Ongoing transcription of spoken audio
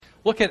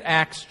Look at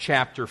Acts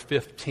chapter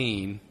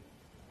 15,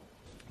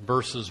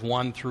 verses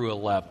 1 through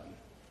 11.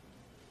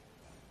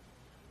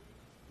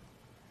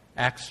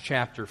 Acts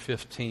chapter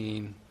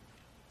 15,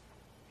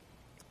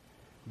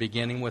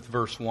 beginning with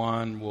verse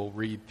 1, we'll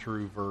read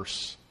through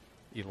verse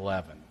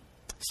 11.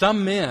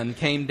 Some men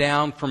came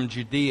down from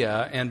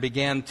Judea and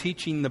began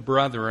teaching the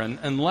brethren,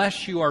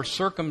 unless you are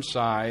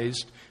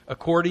circumcised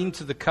according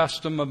to the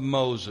custom of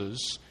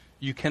Moses,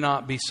 you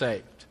cannot be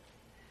saved.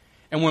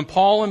 And when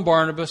Paul and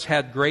Barnabas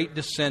had great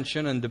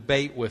dissension and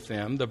debate with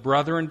them, the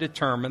brethren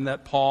determined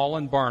that Paul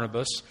and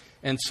Barnabas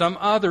and some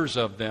others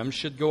of them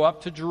should go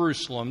up to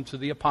Jerusalem to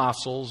the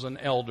apostles and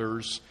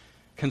elders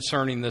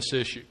concerning this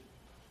issue.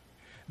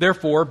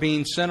 Therefore,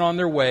 being sent on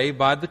their way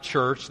by the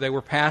church, they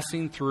were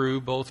passing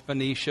through both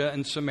Phoenicia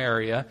and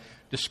Samaria,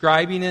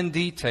 describing in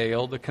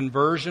detail the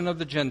conversion of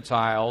the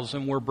Gentiles,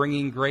 and were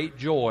bringing great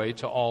joy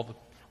to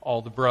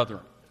all the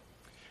brethren.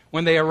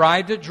 When they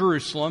arrived at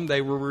Jerusalem,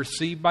 they were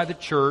received by the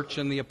church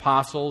and the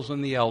apostles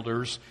and the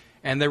elders,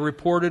 and they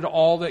reported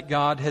all that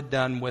God had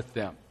done with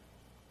them.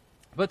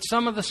 But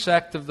some of the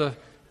sect of the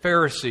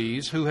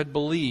Pharisees who had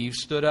believed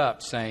stood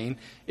up, saying,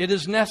 "It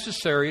is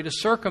necessary to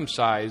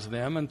circumcise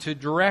them and to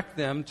direct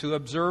them to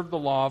observe the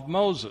law of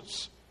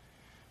Moses."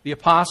 The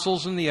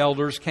apostles and the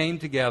elders came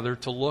together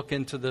to look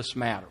into this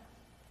matter.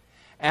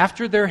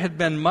 After there had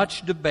been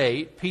much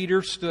debate,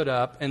 Peter stood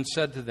up and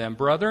said to them,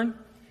 "Brethren,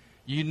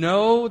 you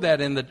know that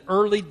in the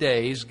early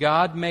days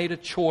God made a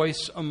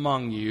choice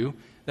among you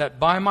that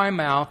by my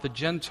mouth the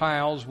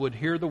Gentiles would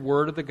hear the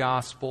word of the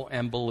gospel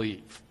and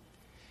believe.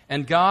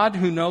 And God,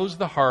 who knows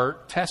the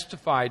heart,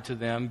 testified to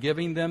them,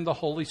 giving them the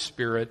Holy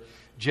Spirit,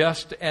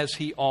 just as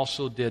He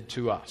also did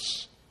to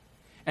us.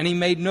 And He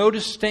made no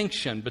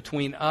distinction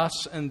between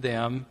us and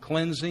them,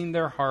 cleansing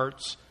their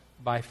hearts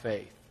by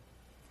faith.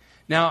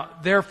 Now,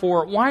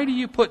 therefore, why do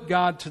you put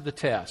God to the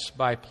test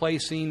by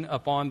placing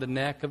upon the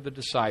neck of the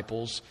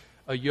disciples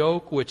a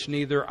yoke which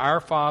neither our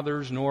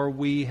fathers nor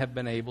we have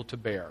been able to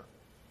bear?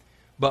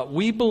 But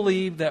we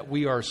believe that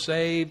we are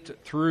saved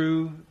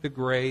through the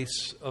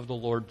grace of the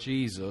Lord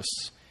Jesus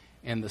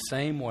in the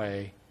same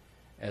way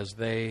as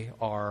they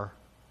are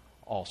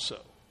also."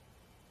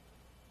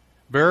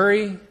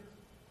 Very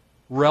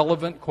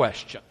relevant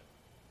question.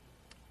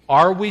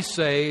 Are we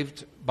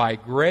saved by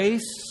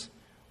grace,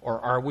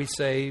 or are we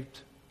saved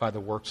by the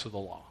works of the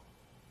law?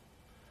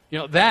 You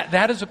know,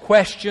 that is a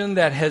question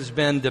that has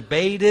been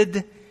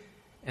debated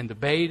and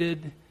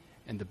debated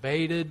and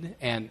debated,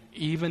 and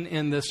even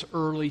in this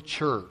early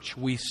church,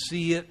 we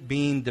see it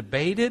being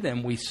debated,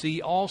 and we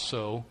see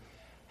also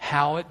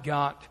how it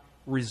got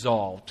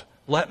resolved.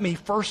 Let me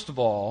first of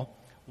all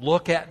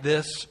look at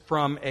this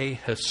from a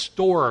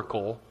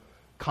historical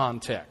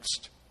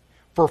context.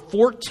 For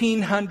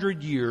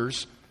 1,400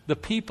 years, the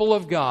people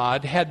of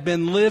God had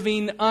been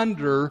living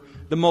under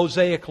the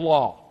Mosaic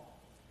Law.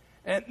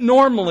 And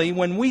normally,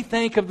 when we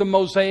think of the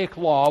Mosaic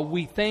Law,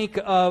 we think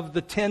of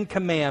the Ten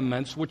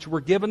Commandments, which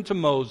were given to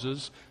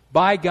Moses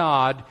by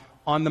God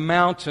on the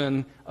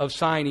mountain of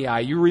Sinai.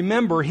 You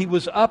remember, he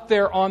was up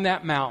there on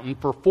that mountain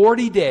for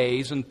 40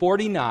 days and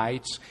 40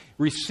 nights,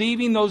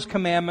 receiving those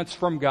commandments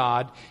from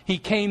God. He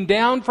came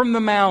down from the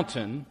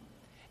mountain,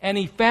 and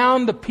he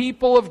found the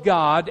people of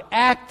God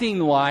acting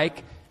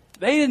like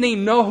they didn't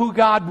even know who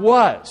God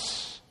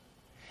was.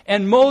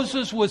 And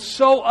Moses was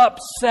so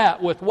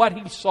upset with what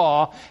he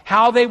saw,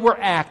 how they were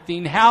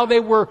acting, how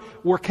they were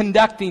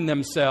conducting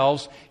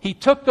themselves. He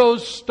took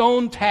those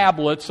stone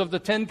tablets of the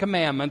Ten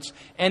Commandments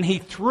and he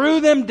threw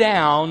them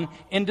down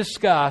in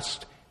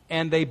disgust,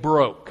 and they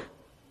broke.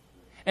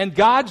 And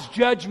God's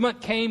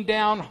judgment came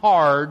down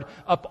hard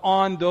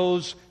upon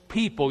those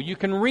people. You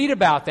can read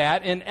about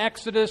that in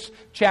Exodus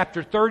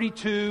chapter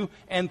 32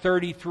 and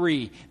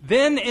 33.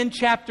 Then in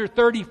chapter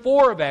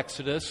 34 of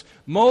Exodus,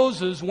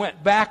 Moses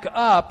went back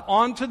up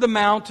onto the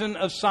mountain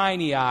of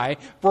Sinai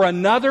for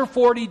another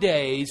 40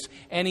 days,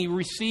 and he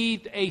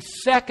received a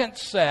second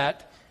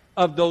set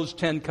of those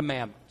 10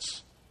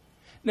 commandments.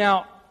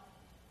 Now,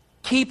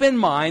 keep in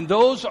mind,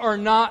 those are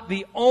not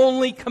the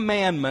only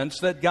commandments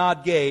that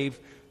God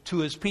gave to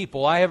His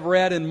people. I have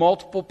read in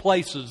multiple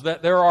places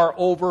that there are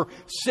over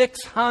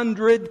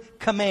 600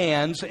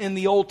 commands in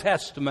the Old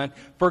Testament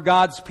for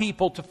God's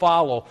people to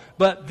follow.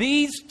 But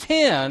these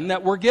 10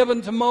 that were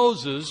given to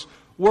Moses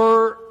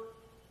were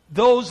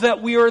those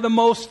that we are the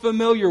most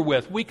familiar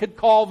with. We could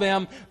call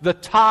them the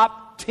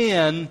top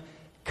 10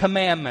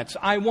 commandments.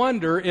 I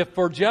wonder if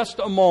for just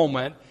a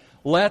moment,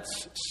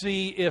 let's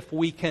see if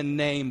we can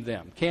name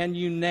them. Can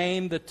you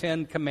name the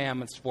 10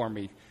 commandments for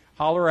me?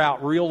 Holler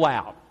out real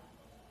loud.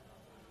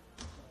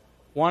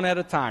 One at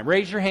a time.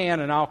 Raise your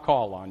hand and I'll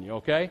call on you,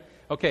 okay?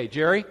 Okay,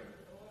 Jerry?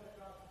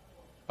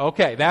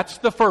 Okay, that's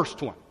the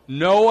first one.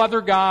 No other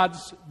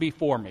gods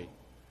before me.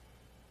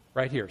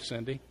 Right here,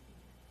 Cindy.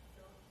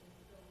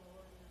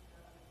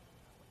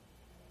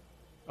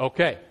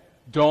 Okay,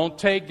 don't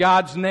take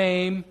God's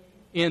name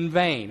in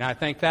vain. I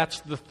think that's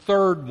the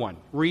third one.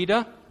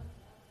 Rita?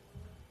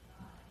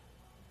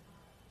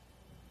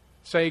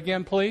 Say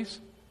again, please.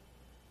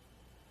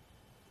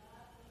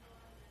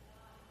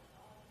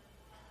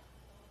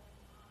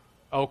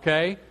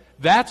 Okay?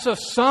 That's a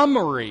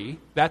summary.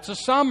 That's a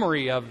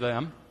summary of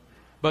them.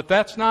 But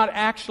that's not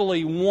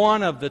actually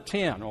one of the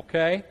 10,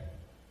 okay?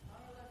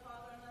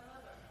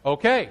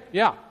 Okay,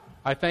 yeah.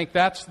 I think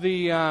that's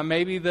the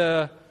maybe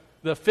the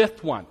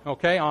fifth one.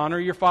 Okay, honor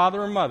your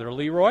father and mother.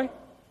 Leroy? Thou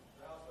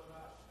shalt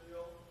not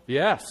steal.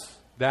 Yes.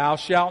 Thou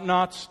shalt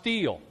not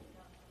steal.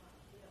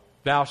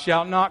 Thou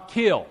shalt not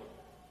kill.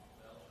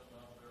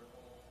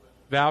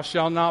 Thou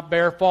shalt not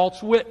bear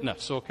false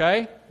witness.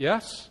 Okay?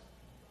 Yes?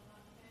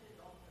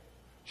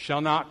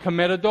 Shall not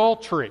commit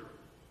adultery.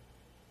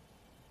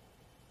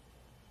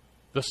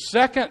 The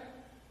second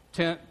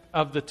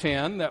of the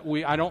 10 that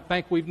I don't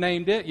think we've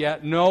named it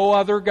yet, no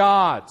other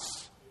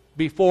gods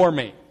before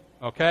me.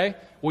 Okay?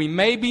 We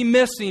may be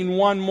missing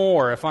one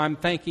more if I'm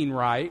thinking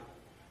right.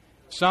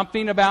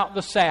 Something about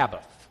the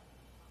Sabbath.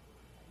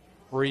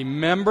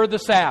 Remember the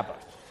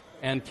Sabbath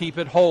and keep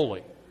it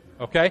holy.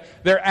 Okay?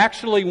 There's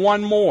actually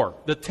one more,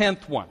 the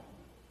 10th one.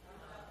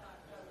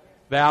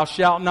 Thou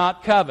shalt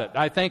not covet.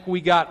 I think we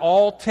got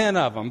all 10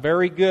 of them.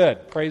 Very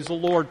good. Praise the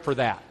Lord for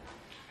that.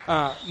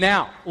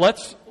 Now,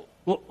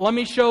 let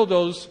me show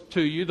those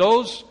to you.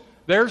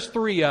 There's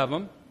 3 of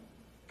them.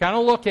 Kind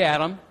of look at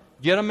them.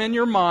 Get them in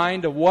your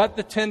mind of what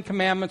the 10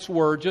 Commandments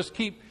were. Just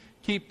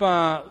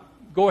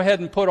go ahead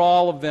and put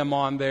all of them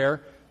on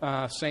there,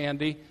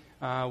 Sandy.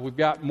 We've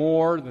got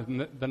more,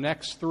 the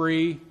next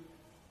 3.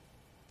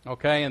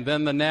 Okay, and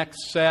then the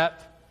next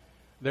set.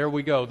 There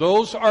we go.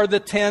 Those are the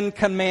 10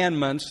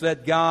 Commandments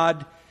that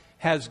God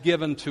has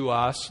given to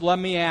us. Let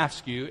me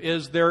ask you,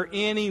 is there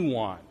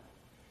anyone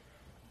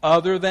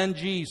other than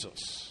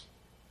Jesus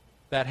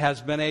that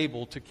has been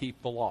able to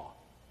keep the law?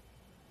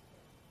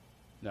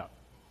 No.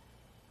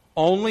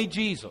 Only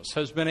Jesus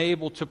has been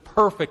able to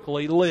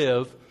perfectly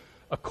live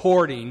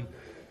according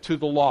to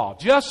the law.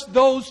 Just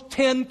those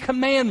 10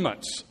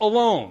 commandments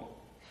alone.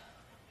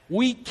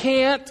 We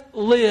can't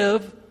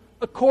live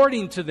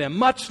according to them,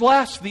 much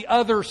less the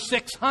other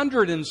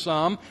 600 and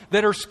some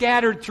that are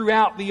scattered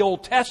throughout the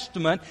Old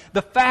Testament.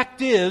 The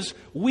fact is,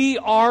 we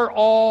are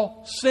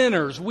all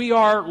sinners. We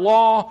are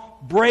law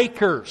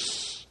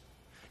breakers.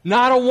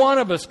 Not a one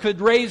of us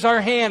could raise our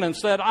hand and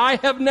said, I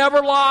have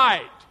never lied.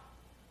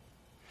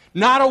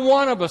 Not a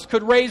one of us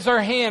could raise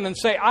our hand and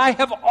say, I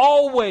have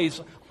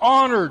always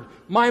honored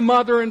my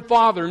mother and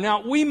father.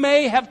 Now, we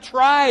may have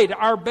tried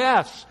our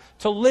best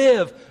to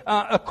live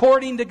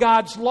according to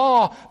God's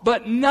law,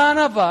 but none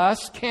of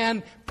us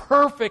can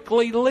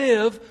perfectly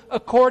live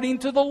according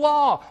to the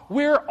law.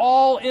 We're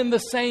all in the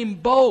same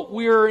boat.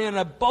 We're in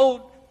a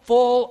boat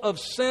full of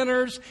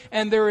sinners,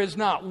 and there is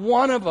not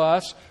one of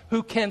us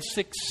who can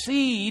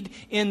succeed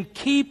in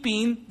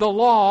keeping the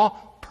law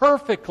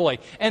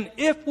perfectly. And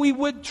if we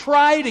would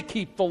try to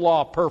keep the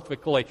law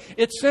perfectly,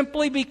 it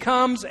simply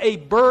becomes a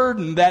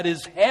burden that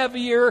is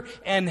heavier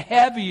and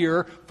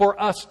heavier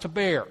for us to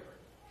bear.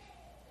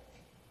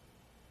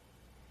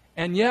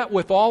 And yet,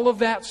 with all of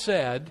that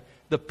said,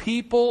 the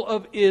people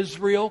of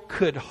Israel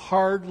could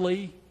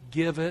hardly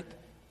give it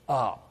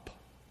up.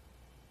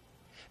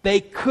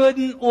 They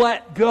couldn't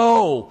let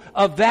go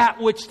of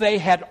that which they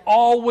had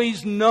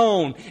always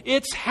known.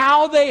 It's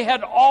how they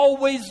had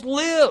always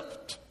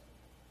lived,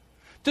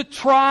 to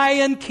try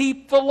and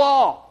keep the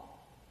law.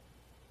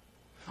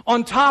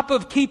 On top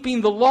of keeping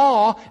the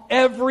law,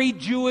 every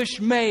Jewish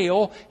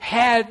male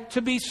had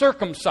to be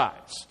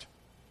circumcised.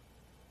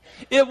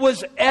 It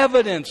was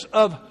evidence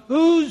of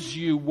whose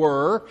you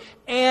were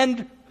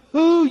and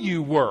who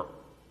you were.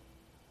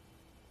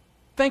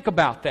 Think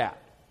about that.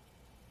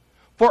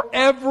 For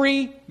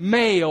every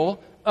male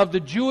of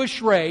the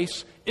Jewish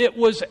race, it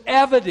was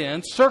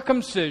evidence,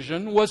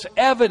 circumcision was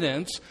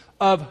evidence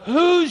of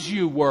whose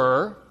you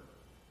were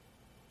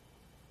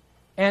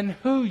and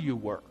who you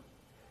were.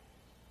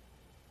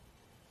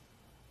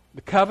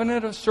 The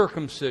covenant of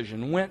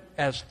circumcision went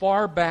as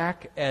far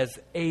back as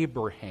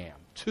Abraham,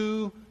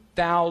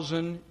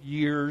 2,000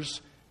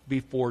 years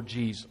before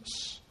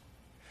Jesus.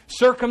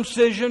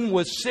 Circumcision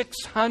was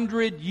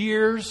 600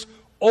 years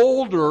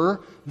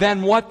older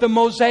than what the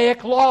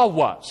Mosaic Law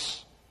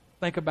was.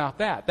 Think about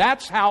that.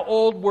 That's how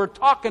old we're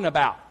talking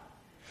about.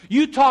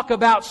 You talk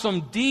about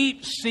some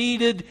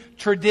deep-seated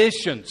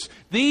traditions.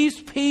 These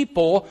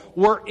people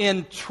were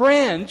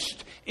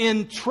entrenched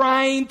in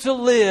trying to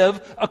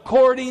live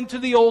according to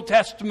the Old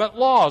Testament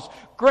laws.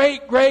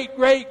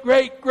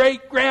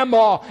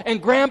 Great-great-great-great-great-grandma and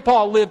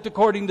grandpa lived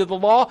according to the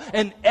law,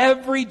 and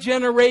every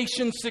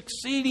generation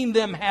succeeding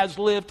them has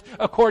lived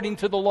according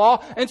to the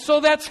law, and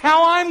so that's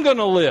how I'm going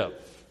to live.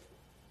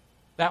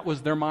 That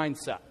was their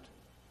mindset.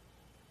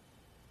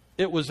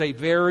 It was a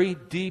very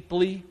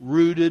deeply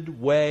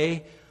rooted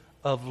way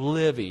of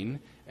living,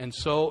 and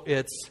so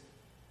it's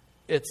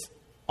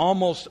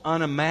almost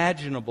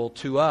unimaginable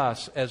to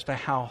us as to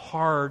how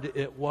hard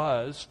it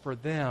was for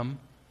them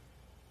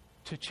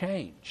to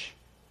change.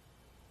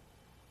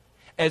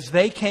 As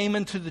they came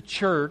into the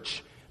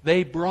church,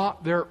 they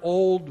brought their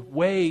old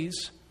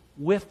ways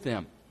with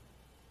them.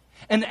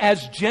 And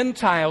as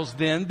Gentiles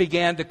then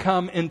began to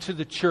come into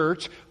the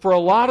church, for a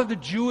lot of the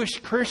Jewish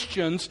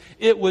Christians,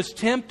 it was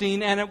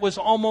tempting and it was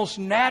almost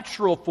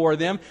natural for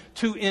them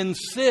to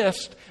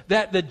insist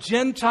that the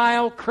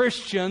Gentile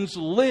Christians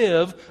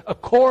live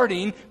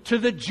according to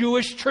the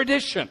Jewish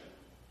tradition.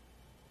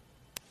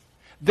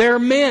 Their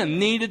men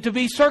needed to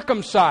be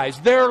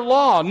circumcised. Their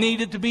law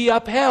needed to be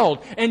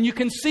upheld. And you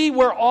can see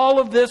where all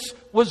of this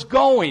was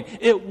going.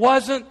 It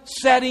wasn't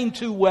setting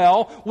too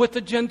well with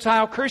the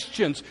Gentile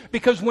Christians.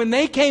 Because when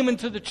they came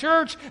into the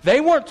church, they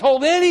weren't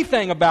told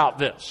anything about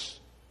this.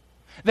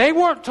 They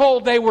weren't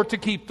told they were to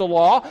keep the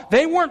law.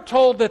 They weren't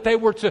told that they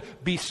were to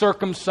be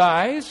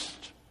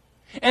circumcised.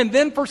 And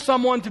then for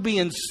someone to be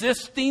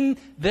insisting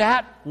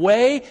that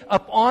way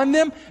upon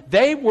them,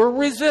 they were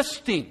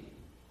resisting.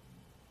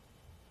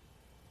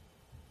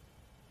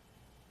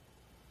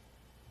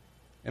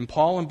 And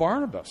Paul and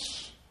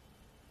Barnabas,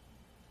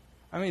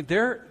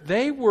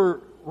 they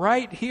were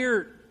right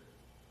here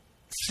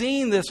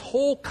seeing this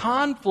whole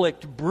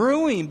conflict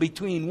brewing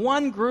between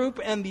one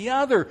group and the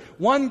other.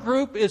 One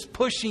group is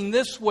pushing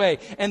this way,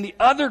 and the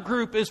other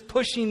group is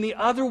pushing the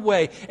other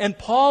way. And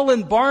Paul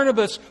and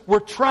Barnabas were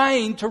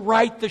trying to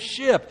right the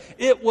ship.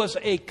 It was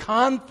a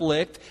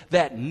conflict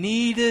that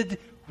needed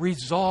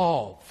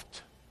resolved.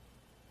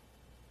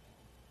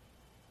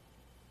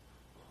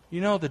 You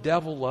know, the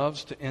devil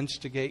loves to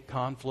instigate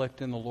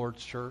conflict in the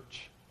Lord's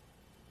church.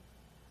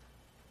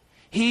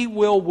 He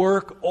will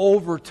work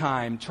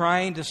overtime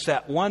trying to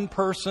set one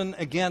person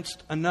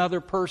against another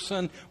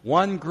person,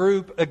 one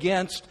group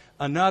against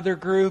another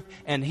group,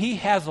 and he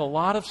has a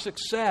lot of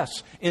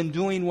success in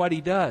doing what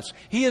he does.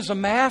 He is a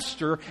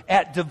master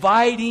at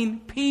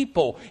dividing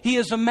people. He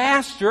is a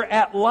master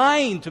at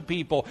lying to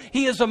people.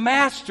 He is a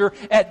master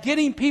at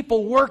getting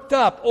people worked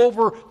up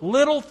over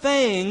little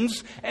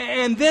things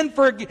and then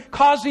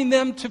causing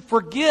them to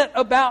forget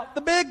about the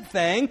big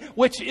thing,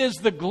 which is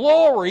the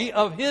glory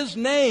of His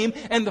name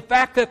and the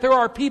fact that there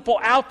are people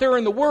out there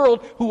in the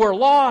world who are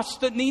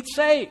lost that need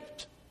saved.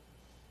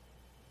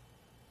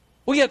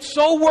 We get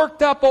so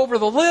worked up over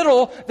the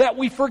little that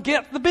we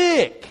forget the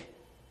big.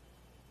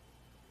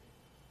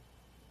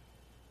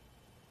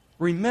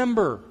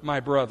 Remember, my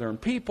brethren,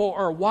 people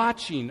are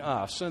watching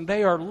us and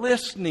they are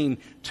listening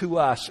to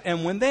us.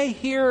 And when they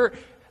hear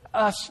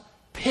us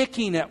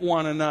picking at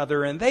one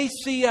another and they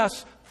see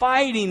us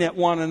fighting at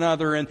one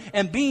another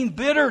and being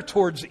bitter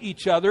towards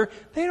each other,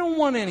 they don't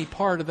want any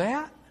part of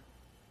that.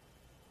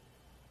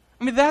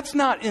 That's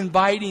not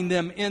inviting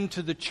them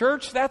into the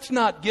church. That's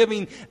not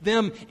giving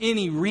them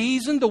any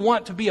reason to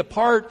want to be a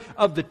part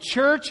of the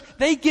church.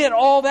 They get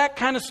all that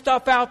kind of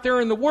stuff out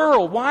there in the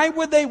world. Why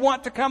would they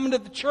want to come into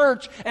the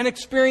church and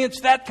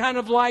experience that kind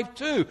of life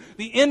too?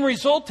 The end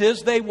result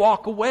is they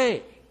walk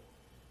away.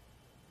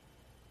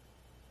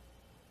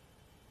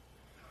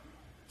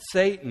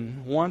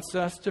 Satan wants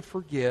us to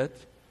forget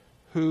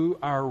who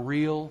our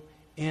real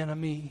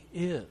enemy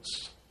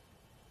is.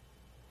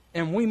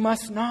 And we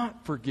must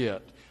not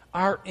forget.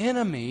 Our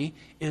enemy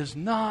is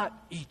not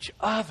each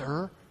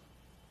other.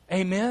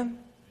 Amen?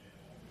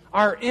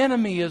 Our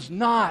enemy is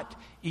not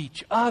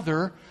each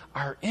other.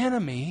 Our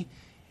enemy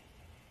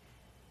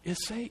is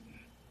Satan.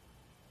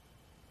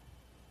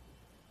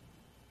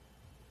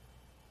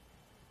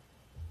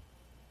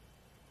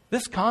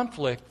 This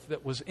conflict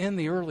that was in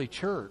the early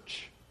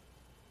church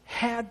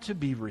had to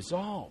be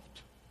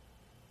resolved.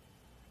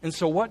 And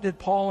so what did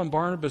Paul and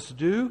Barnabas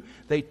do?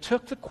 They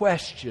took the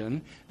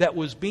question that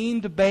was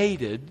being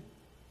debated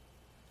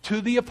to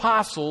the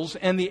apostles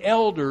and the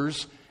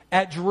elders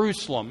at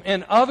Jerusalem.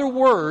 In other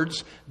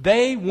words,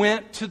 they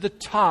went to the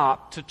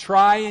top to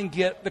try and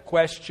get the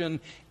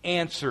question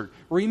answered.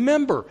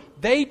 Remember,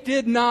 they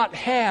did not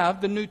have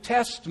the New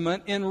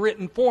Testament in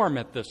written form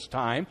at this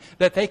time,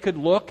 that they could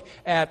look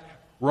at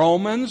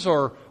Romans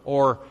or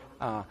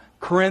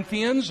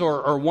Corinthians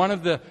or one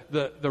of the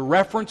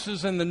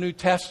references in the New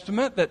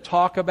Testament that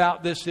talk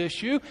about this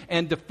issue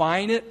and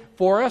define it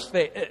for us,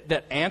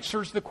 that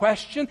answers the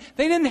question.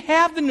 They didn't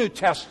have the New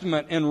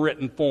Testament in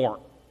written form.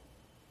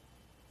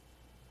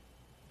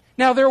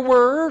 Now, there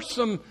were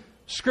some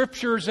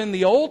scriptures in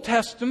the Old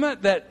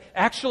Testament that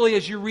actually,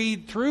 as you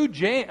read through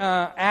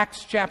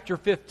Acts chapter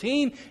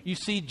 15, you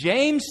see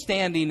James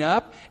standing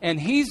up and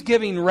he's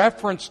giving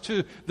reference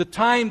to the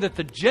time that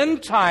the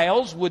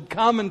Gentiles would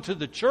come into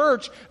the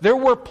church. There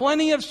were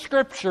plenty of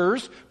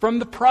scriptures from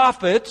the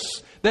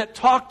prophets that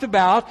talked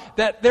about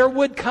that there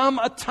would come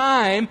a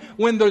time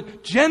when the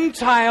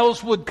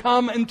Gentiles would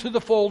come into the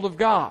fold of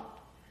God.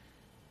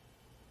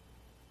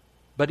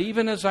 But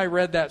even as I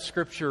read that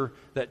scripture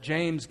that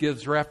James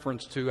gives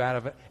reference to out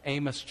of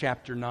Amos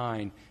chapter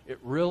 9, it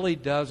really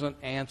doesn't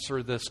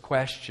answer this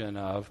question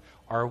of,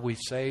 are we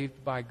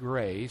saved by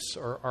grace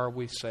or are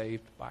we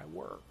saved by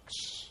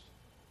works?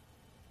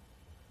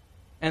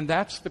 And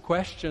that's the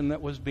question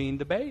that was being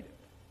debated.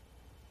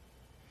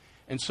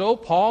 And so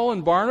Paul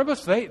and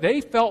Barnabas,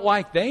 they felt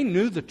like they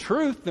knew the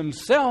truth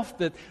themselves,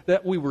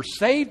 that we were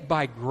saved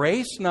by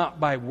grace, not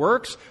by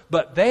works.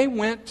 But they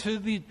went to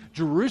the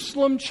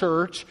Jerusalem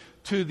church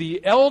to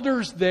the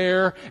elders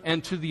there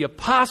and to the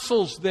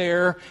apostles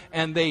there,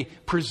 and they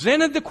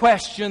presented the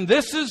question,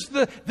 this is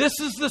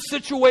the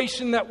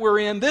situation that we're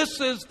in, this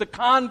is the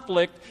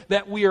conflict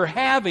that we are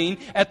having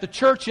at the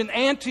church in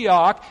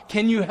Antioch.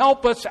 Can you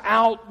help us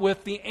out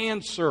with the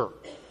answer?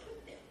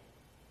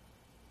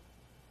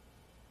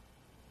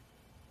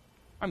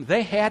 I mean,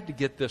 they had to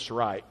get this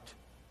right.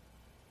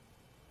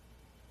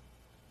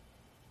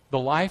 The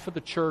life of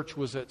the church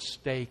was at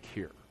stake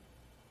here.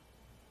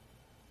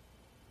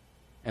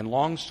 And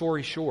long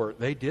story short,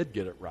 they did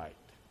get it right.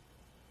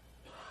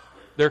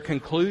 Their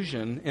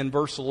conclusion in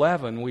verse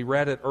 11, we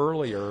read it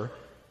earlier,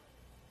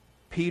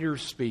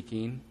 Peter's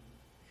speaking,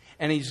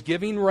 and he's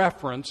giving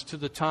reference to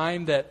the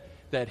time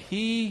that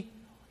he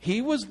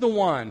was the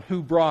one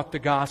who brought the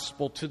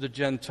gospel to the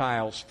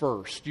Gentiles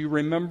first. Do you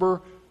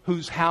remember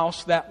whose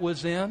house that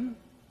was in?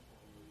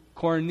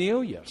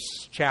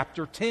 Cornelius,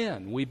 chapter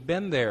 10. We've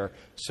been there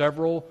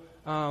several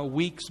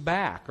weeks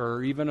back,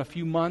 or even a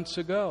few months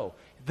ago.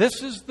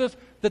 This is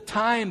the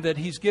time that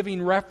he's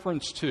giving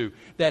reference to,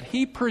 that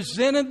he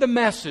presented the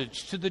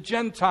message to the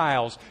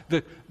Gentiles,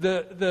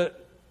 the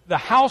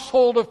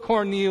household of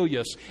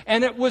Cornelius,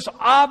 and it was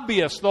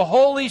obvious the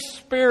Holy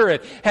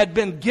Spirit had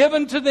been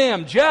given to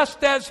them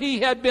just as He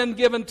had been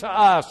given to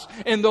us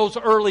in those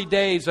early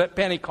days at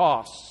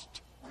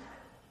Pentecost.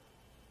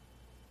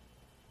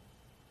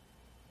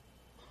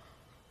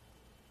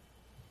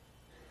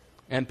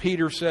 And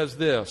Peter says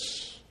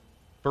this,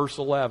 verse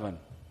 11,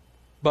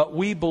 "But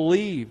we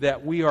believe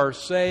that we are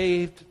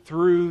saved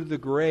through the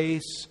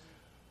grace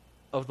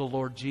of the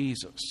Lord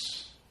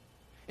Jesus."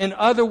 In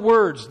other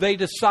words, they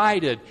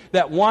decided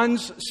that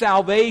one's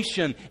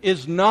salvation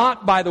is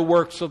not by the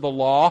works of the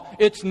law.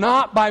 It's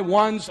not by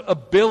one's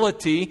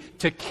ability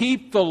to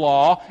keep the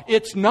law.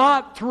 It's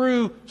not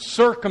through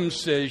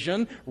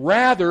circumcision.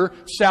 Rather,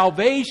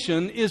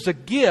 salvation is a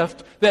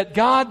gift that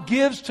God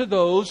gives to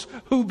those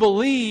who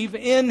believe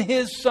in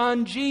His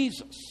Son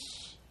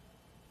Jesus.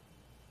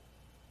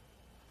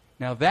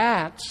 Now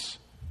that's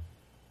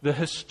the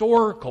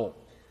historical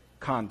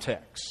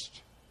context.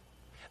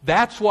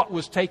 That's what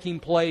was taking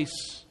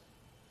place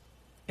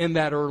in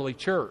that early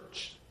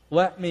church.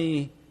 Let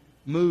me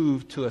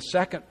move to a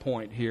second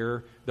point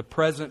here, the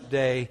present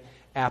day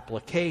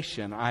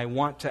application. I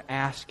want to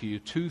ask you,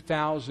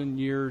 2,000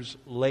 years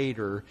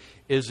later,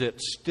 is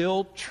it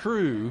still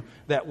true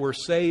that we're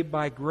saved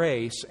by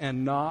grace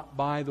and not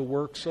by the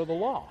works of the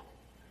law?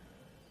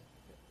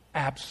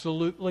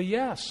 Absolutely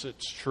yes,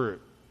 it's true.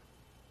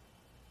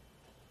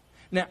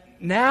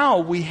 Now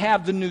we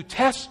have the New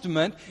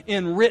Testament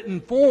in written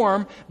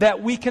form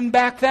that we can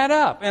back that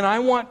up. And I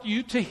want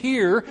you to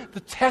hear the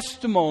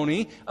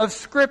testimony of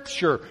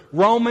Scripture.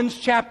 Romans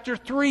chapter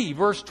 3,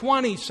 verse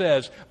 20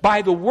 says,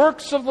 "By the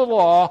works of the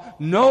law,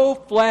 no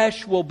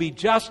flesh will be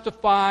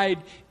justified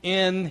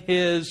in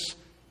His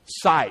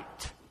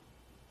sight."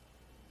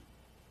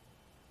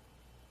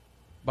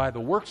 By the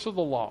works of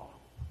the law,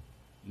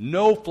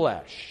 no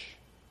flesh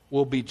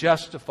will be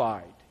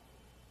justified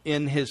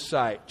in His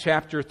sight.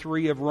 Chapter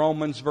 3 of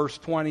Romans, verse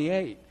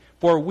 28.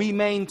 "For we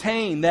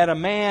maintain that a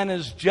man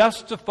is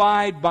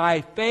justified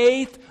by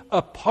faith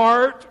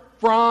apart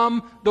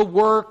from the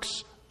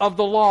works of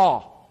the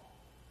law."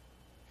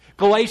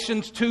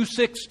 Galatians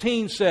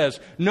 2:16 says,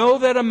 "Know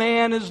that a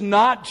man is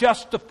not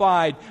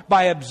justified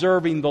by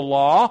observing the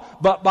law,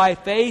 but by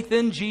faith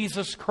in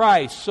Jesus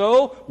Christ."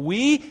 So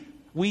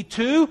we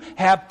too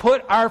have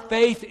put our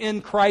faith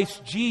in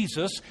Christ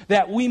Jesus,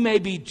 that we may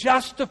be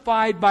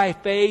justified by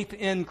faith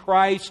in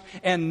Christ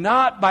and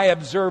not by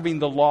observing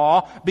the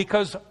law,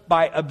 because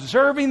by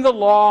observing the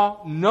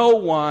law, no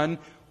one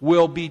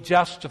will be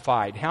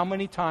justified. How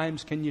many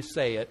times can you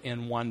say it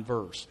in one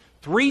verse?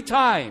 3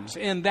 times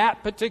in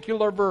that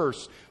particular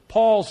verse.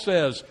 Paul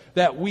says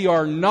that we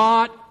are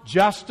not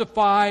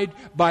justified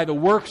by the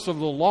works of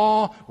the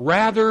law.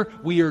 Rather,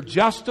 we are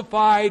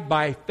justified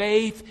by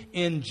faith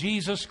in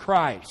Jesus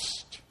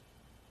Christ.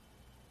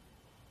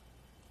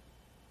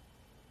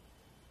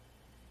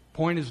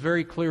 Point is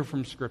very clear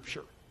from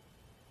Scripture.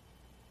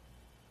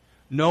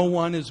 No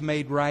one is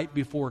made right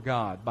before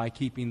God by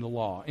keeping the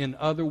law. In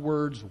other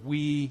words,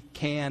 we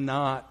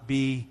cannot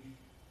be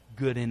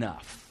good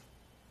enough.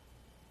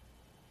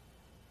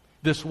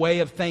 This way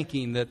of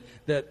thinking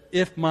that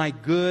if my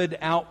good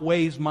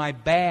outweighs my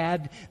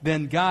bad,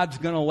 then God's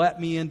going to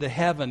let me into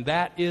heaven.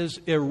 That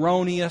is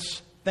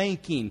erroneous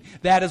thinking.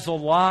 That is a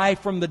lie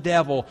from the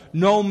devil.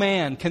 No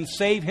man can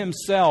save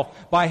himself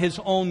by his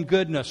own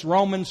goodness.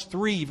 Romans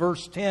 3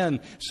 verse 10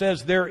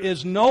 says, "There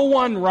is no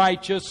one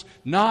righteous,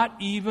 not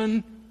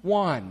even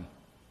one."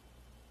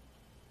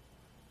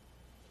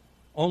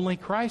 Only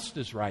Christ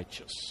is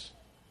righteous.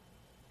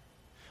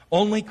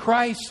 Only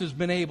Christ has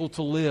been able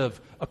to live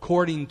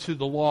according to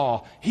the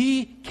law.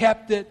 He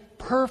kept it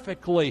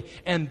perfectly,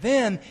 and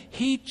then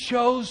He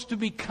chose to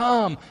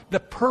become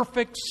the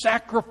perfect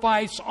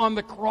sacrifice on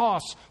the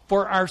cross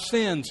for our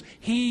sins.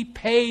 He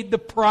paid the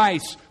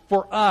price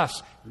for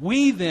us.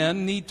 We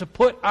then need to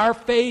put our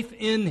faith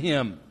in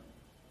Him.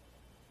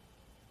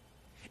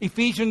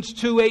 Ephesians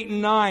 2, 8,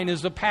 and 9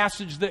 is a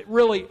passage that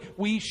really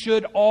we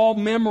should all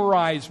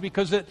memorize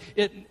because it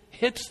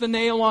hits the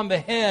nail on the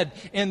head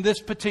in this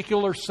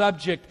particular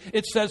subject.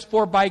 It says,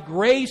 "For by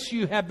grace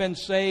you have been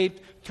saved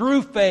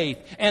through faith,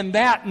 and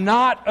that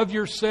not of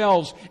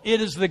yourselves. It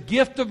is the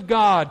gift of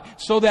God,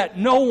 so that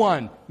no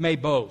one may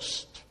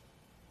boast."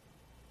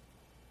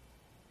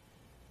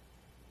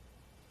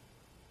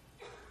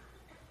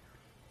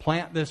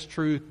 Plant this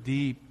truth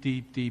deep,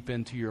 deep, deep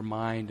into your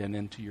mind and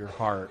into your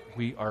heart.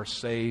 We are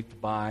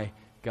saved by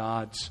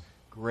God's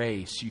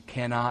grace. You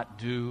cannot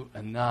do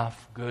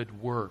enough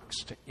good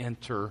works to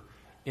enter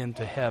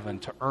into heaven,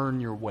 to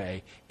earn your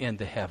way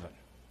into heaven.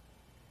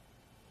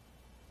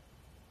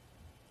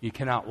 You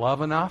cannot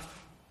love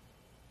enough.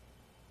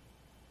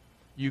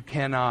 You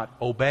cannot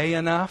obey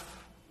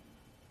enough.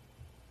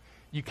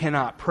 You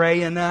cannot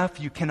pray enough.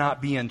 You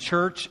cannot be in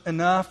church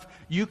enough.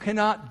 You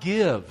cannot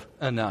give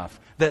enough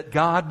that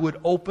God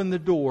would open the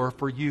door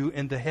for you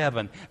into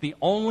heaven. The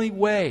only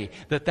way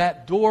that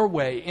that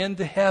doorway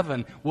into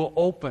heaven will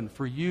open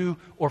for you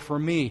or for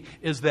me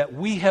is that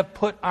we have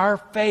put our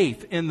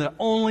faith in the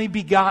only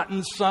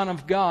begotten Son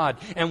of God,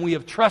 and we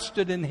have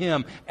trusted in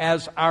Him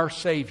as our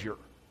Savior.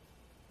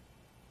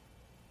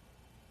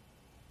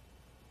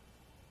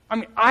 I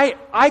mean,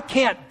 I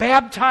can't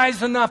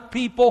baptize enough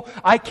people.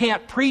 I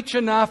can't preach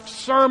enough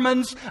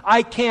sermons.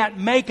 I can't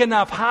make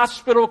enough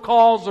hospital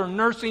calls or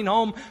nursing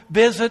home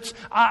visits.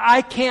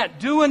 I can't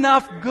do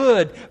enough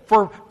good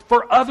for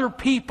other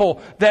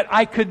people that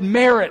I could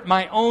merit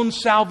my own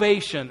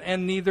salvation,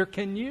 and neither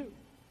can you.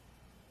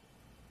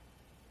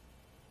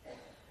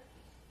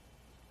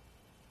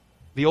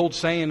 The old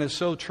saying is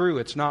so true.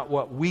 It's not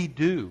what we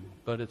do,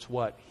 but it's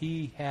what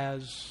He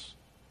has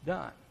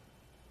done.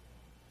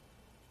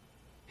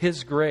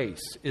 His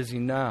grace is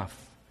enough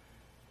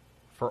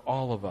for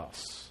all of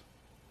us.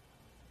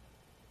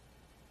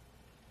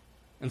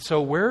 And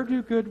so where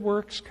do good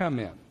works come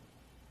in?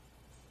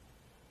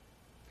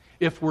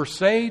 If we're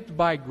saved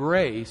by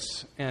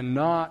grace and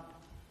not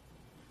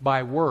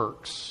by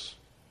works,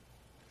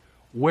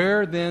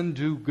 where then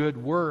do good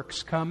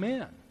works come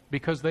in?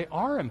 Because they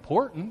are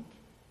important.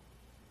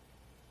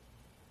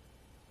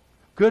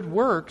 Good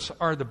works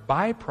are the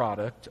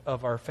byproduct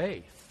of our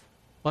faith.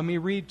 Let me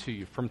read to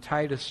you from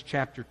Titus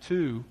chapter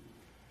 2,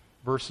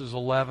 verses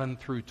 11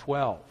 through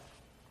 12.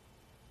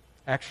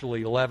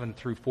 Actually, 11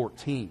 through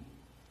 14.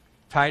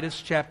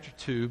 Titus chapter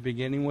 2,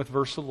 beginning with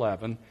verse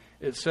 11,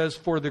 it says,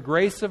 "For the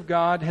grace of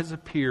God has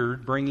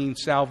appeared, bringing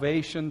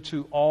salvation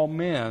to all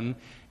men,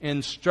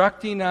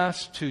 instructing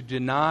us to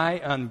deny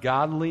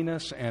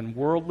ungodliness and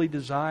worldly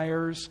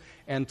desires,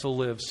 and to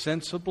live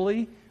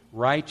sensibly,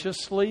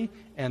 righteously,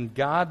 and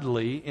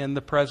godly in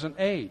the present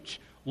age,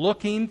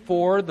 looking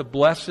for the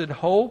blessed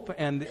hope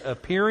and the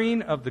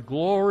appearing of the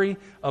glory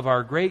of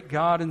our great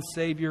God and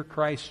Savior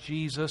Christ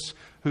Jesus,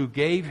 who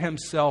gave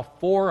Himself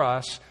for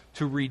us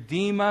to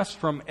redeem us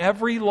from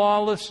every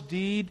lawless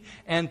deed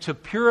and to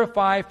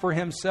purify for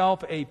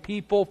Himself a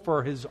people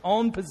for His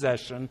own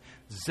possession,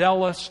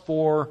 zealous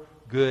for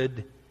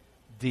good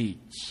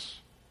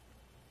deeds."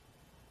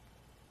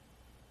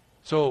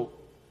 So,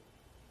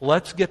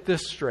 let's get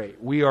this straight.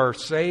 We are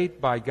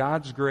saved by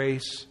God's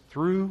grace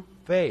through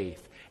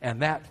faith.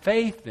 And that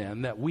faith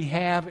then that we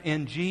have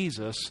in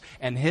Jesus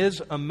and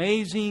His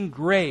amazing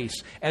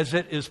grace as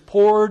it is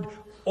poured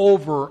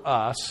over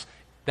us,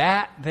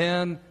 that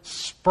then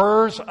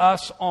spurs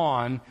us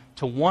on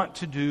to want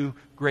to do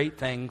great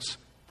things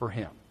for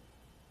Him.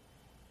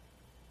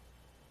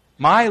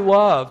 My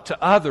love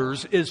to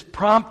others is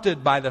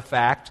prompted by the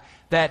fact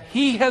that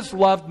He has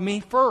loved me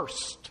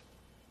first.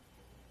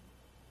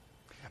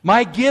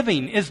 My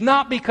giving is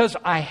not because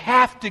I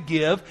have to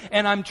give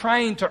and I'm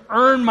trying to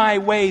earn my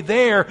way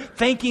there,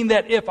 thinking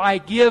that if I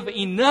give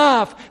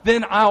enough,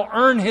 then I'll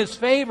earn His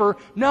favor.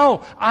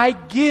 No, I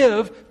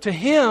give to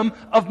Him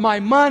of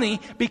my money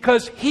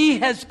because He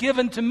has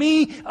given to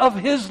me of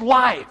His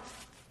life.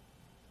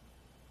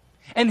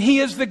 And He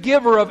is the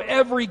giver of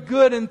every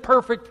good and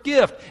perfect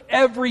gift.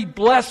 Every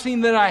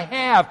blessing that I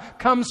have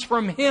comes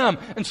from Him.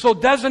 And so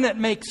doesn't it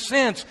make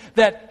sense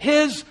that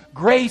His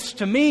grace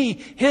to me,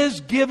 His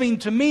giving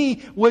to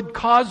me, would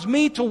cause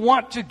me to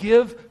want to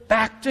give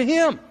back to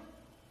Him?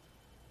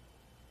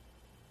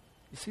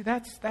 You see,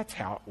 that's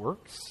how it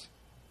works.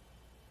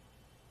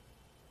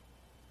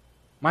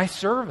 My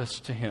service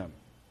to Him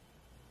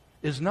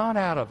is not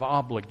out of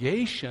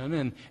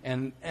obligation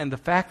and the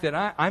fact that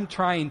I'm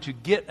trying to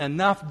get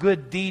enough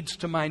good deeds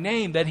to my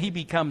name that He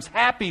becomes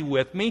happy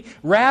with me.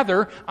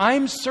 Rather,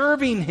 I'm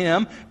serving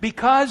Him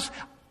because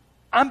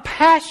I'm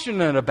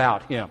passionate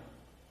about Him.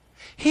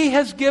 He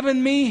has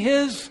given me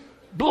His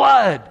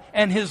blood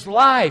and His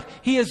life.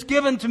 He has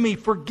given to me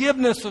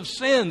forgiveness of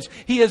sins.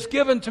 He has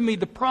given to me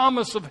the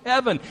promise of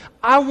heaven.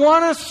 I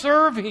want to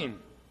serve Him.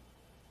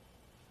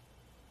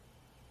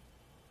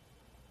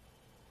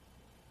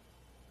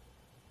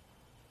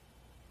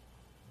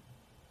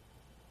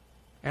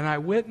 And I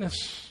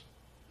witness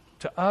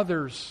to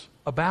others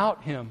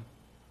about Him,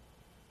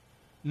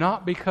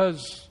 not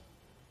because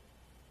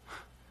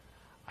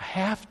I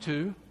have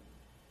to,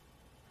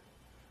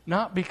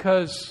 not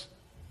because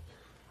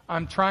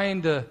I'm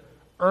trying to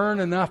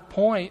earn enough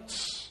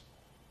points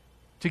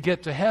to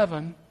get to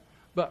heaven,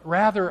 but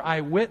rather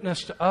I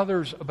witness to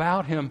others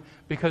about Him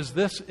because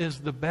this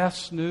is the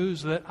best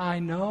news that I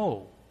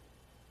know.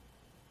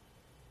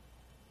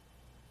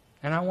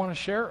 And I want to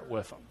share it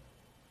with them.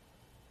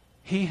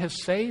 He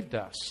has saved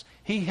us.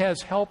 He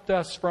has helped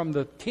us from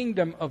the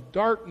kingdom of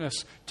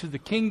darkness to the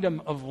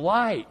kingdom of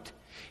light.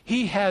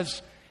 He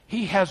has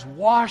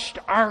washed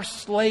our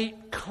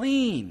slate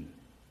clean.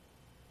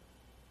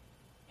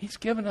 He's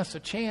given us a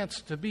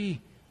chance to be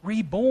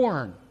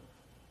reborn.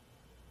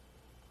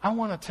 I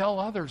want to tell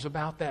others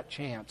about that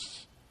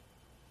chance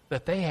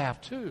that they have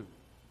too.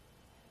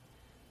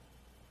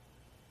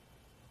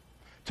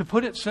 To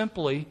put it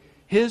simply,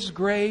 His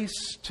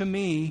grace to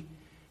me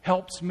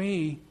helps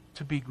me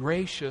to be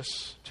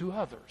gracious to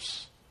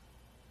others.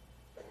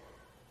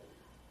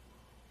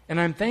 And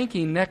I'm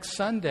thinking next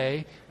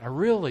Sunday, I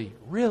really,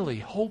 really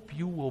hope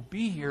you will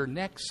be here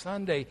next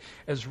Sunday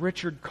as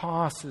Richard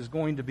Koss is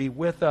going to be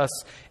with us.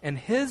 And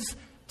his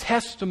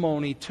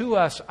testimony to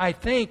us, I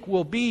think,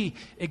 will be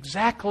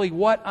exactly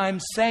what I'm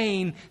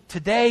saying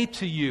today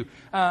to you.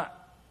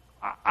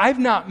 I've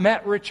not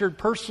met Richard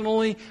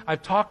personally.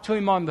 I've talked to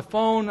him on the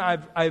phone.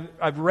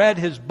 I've read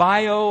his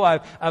bio.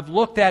 I've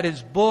looked at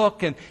his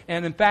book, and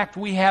in fact,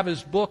 we have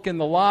his book in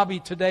the lobby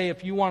today.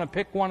 If you want to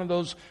pick one of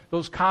those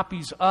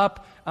copies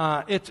up,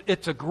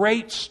 it's a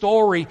great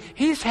story.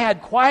 He's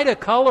had quite a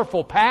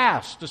colorful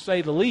past, to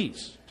say the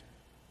least.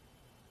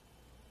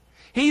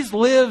 He's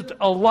lived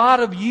a lot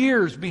of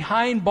years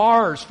behind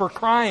bars for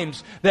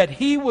crimes that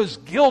he was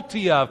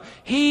guilty of.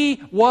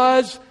 He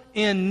was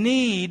in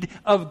need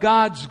of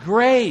God's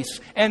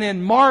grace. And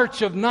in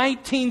March of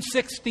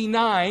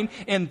 1969,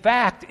 in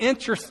fact,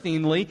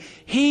 interestingly,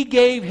 he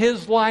gave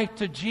his life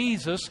to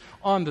Jesus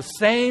on the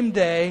same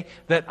day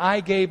that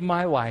I gave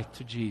my life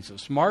to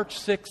Jesus. March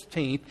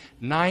 16th,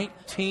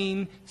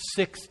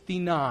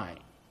 1969.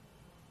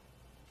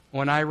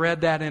 When I read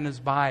that in his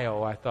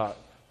bio, I thought,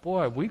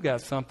 boy, we've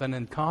got something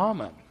in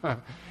common.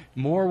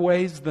 More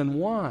ways than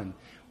one.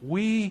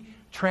 We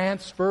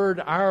transferred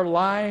our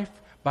life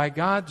by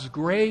God's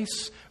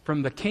grace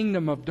from the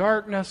kingdom of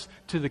darkness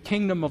to the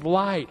kingdom of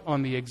light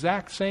on the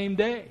exact same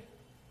day.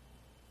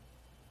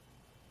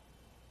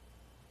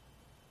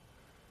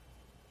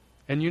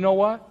 And you know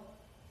what?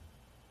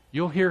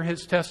 You'll hear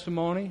his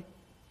testimony,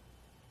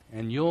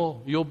 and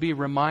you'll be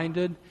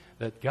reminded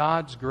that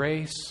God's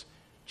grace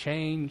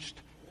changed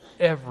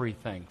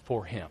everything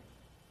for him.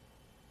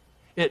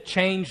 It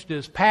changed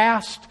his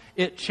past,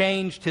 it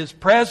changed his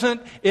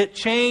present, it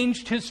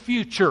changed his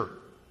future.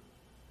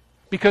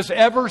 Because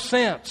ever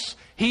since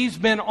he's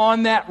been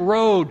on that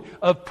road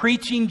of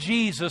preaching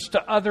Jesus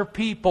to other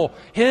people,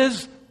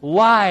 his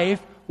life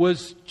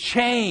was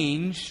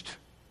changed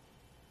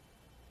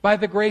by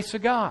the grace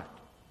of God.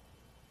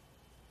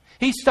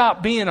 He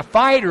stopped being a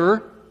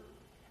fighter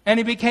and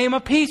he became a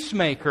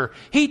peacemaker.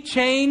 He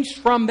changed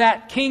from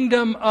that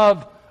kingdom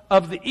of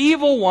the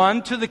evil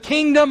one to the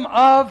kingdom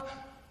of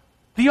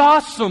the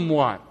awesome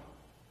one.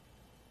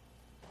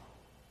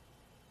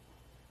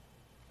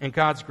 And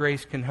God's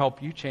grace can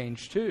help you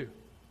change too.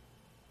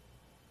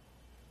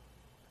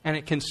 And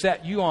it can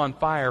set you on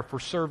fire for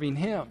serving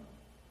Him.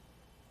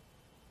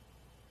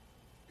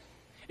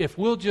 If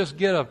we'll just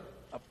get a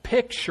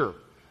picture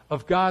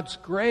of God's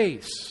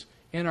grace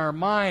in our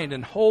mind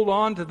and hold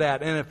on to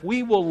that, and if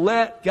we will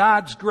let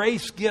God's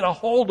grace get a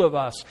hold of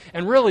us,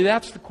 and really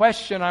that's the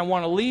question I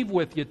want to leave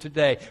with you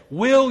today.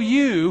 Will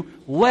you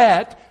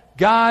let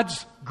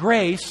God's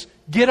grace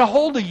get a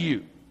hold of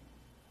you?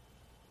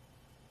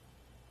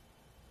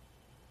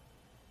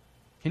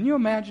 Can you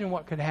imagine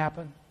what could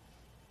happen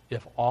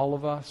if all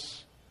of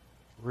us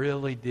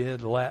really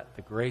did let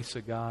the grace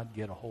of God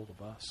get a hold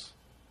of us?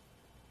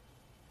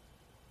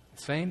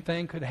 The same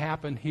thing could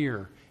happen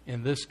here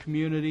in this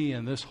community,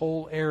 in this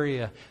whole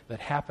area that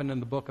happened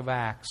in the book of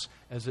Acts,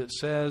 as it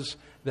says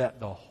that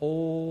the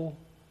whole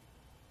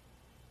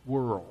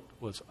world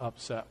was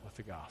upset with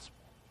the gospel.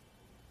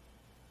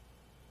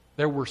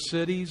 There were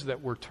cities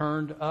that were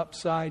turned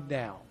upside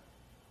down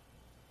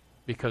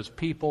because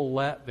people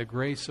let the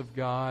grace of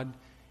God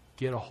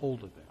get a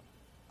hold of them.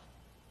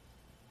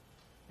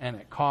 And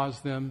it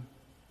caused them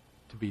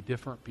to be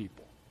different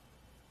people.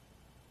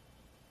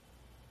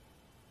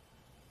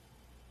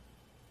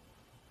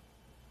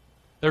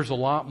 There's a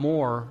lot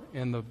more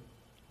in the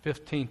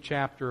 15th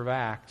chapter of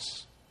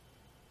Acts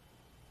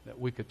that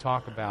we could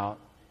talk about.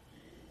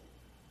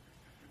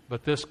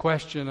 But this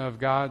question of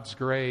God's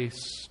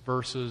grace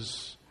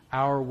versus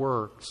our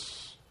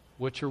works,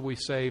 which are we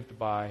saved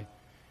by?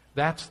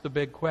 That's the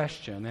big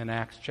question in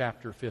Acts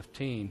chapter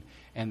 15.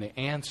 And the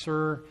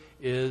answer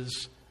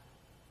is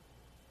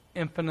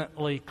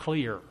infinitely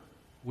clear.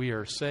 We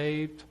are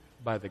saved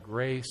by the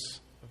grace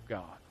of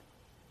God.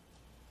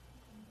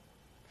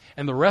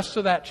 And the rest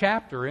of that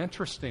chapter,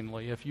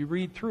 interestingly, if you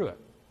read through it,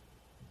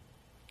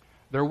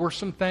 there were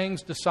some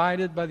things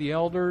decided by the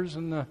elders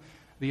and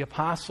the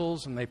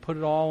apostles, and they put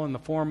it all in the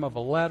form of a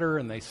letter,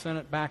 and they sent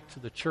it back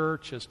to the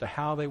church as to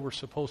how they were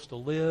supposed to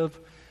live.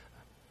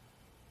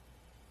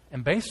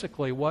 And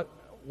basically what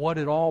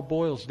it all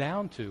boils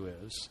down to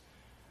is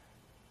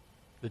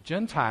the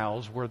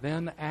Gentiles were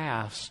then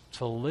asked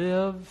to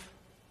live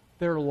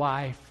their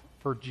life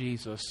for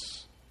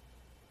Jesus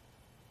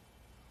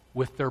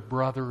with their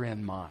brother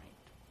in mind.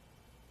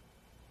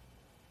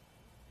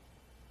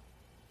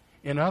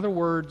 In other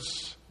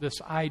words,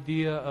 this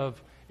idea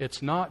of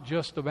it's not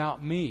just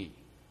about me,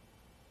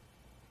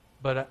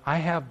 but I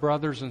have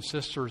brothers and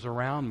sisters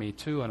around me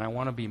too, and I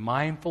want to be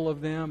mindful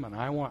of them, and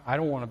I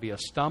don't want to be a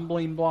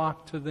stumbling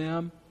block to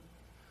them.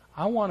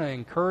 I want to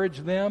encourage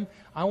them.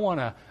 I want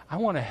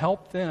to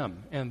help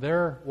them in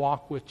their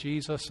walk with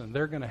Jesus, and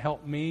they're going to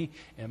help me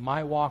in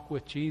my walk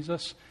with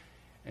Jesus.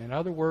 In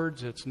other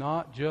words, it's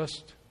not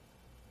just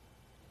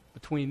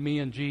between me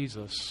and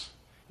Jesus.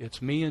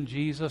 It's me and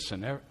Jesus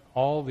and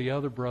all the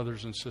other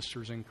brothers and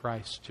sisters in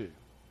Christ too.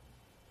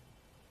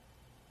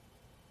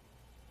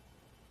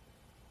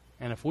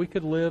 And if we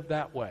could live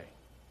that way,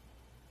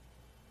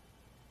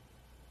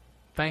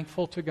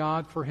 thankful to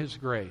God for His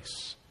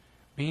grace,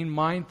 being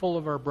mindful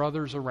of our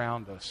brothers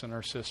around us and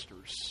our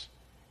sisters,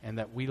 and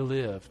that we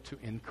live to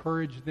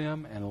encourage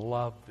them and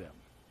love them,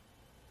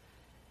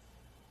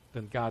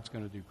 then God's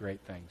going to do great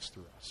things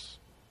through us.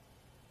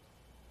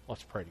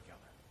 Let's pray together.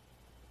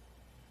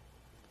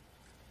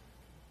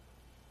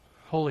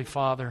 Holy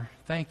Father,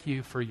 thank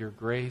you for your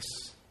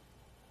grace.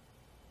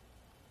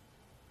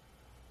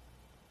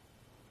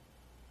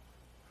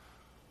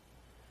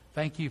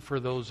 Thank you for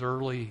those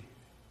early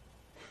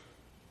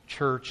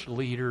church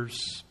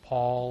leaders,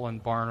 Paul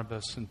and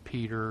Barnabas and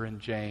Peter and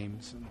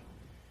James, and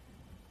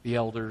the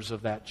elders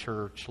of that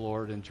church,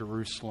 Lord, in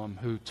Jerusalem,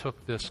 who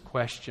took this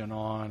question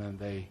on and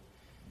they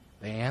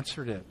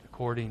answered it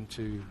according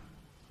to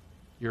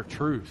your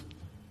truth.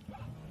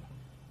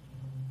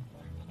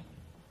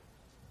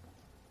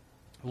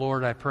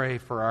 Lord, I pray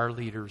for our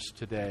leaders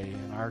today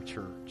in our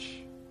church,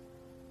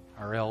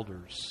 our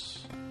elders,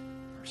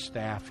 our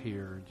staff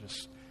here.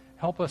 Just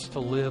help us to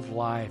live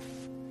life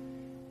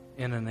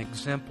in an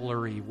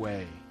exemplary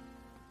way,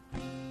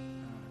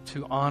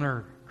 to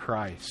honor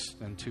Christ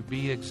and to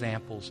be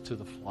examples to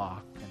the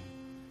flock,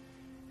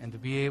 and to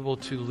be able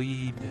to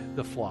lead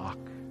the flock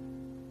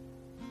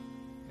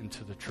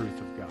into the truth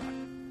of God.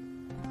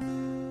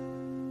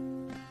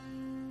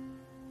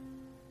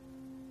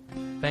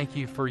 Thank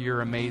you for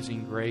your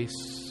amazing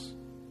grace.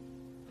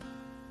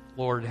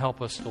 Lord,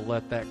 help us to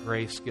let that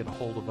grace get a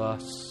hold of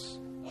us,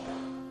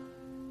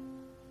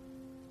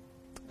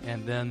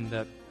 and then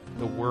that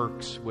the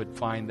works would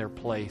find their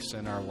place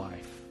in our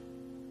life.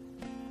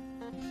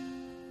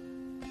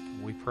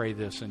 We pray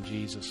this in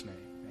Jesus'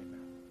 name.